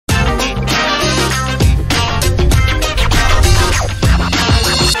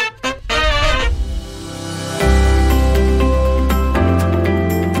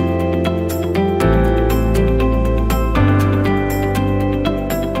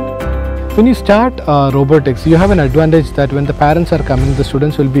When you start robotics, you have an advantage that when the parents are coming, the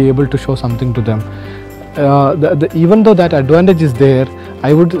students will be able to show something to them. Even though that advantage is there,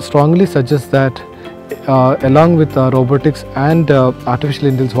 I would strongly suggest that along with robotics and artificial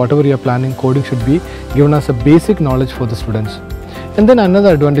intelligence, whatever you are planning, coding should be given as a basic knowledge for the students. And then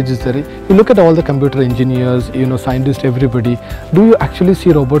another advantage is that you look at all the computer engineers, scientists, everybody. Do you actually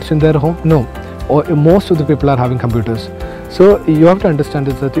see robots in their home? No. Or most of the people are having computers. So you have to understand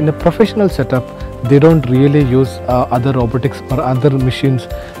is that in a professional setup, they don't really use other robotics or other machines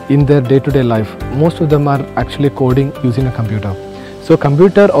in their day-to-day life. Most of them are actually coding using a computer. So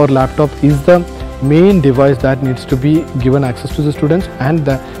computer or laptop is the main device that needs to be given access to the students, and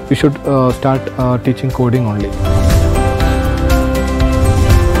we should start teaching coding only.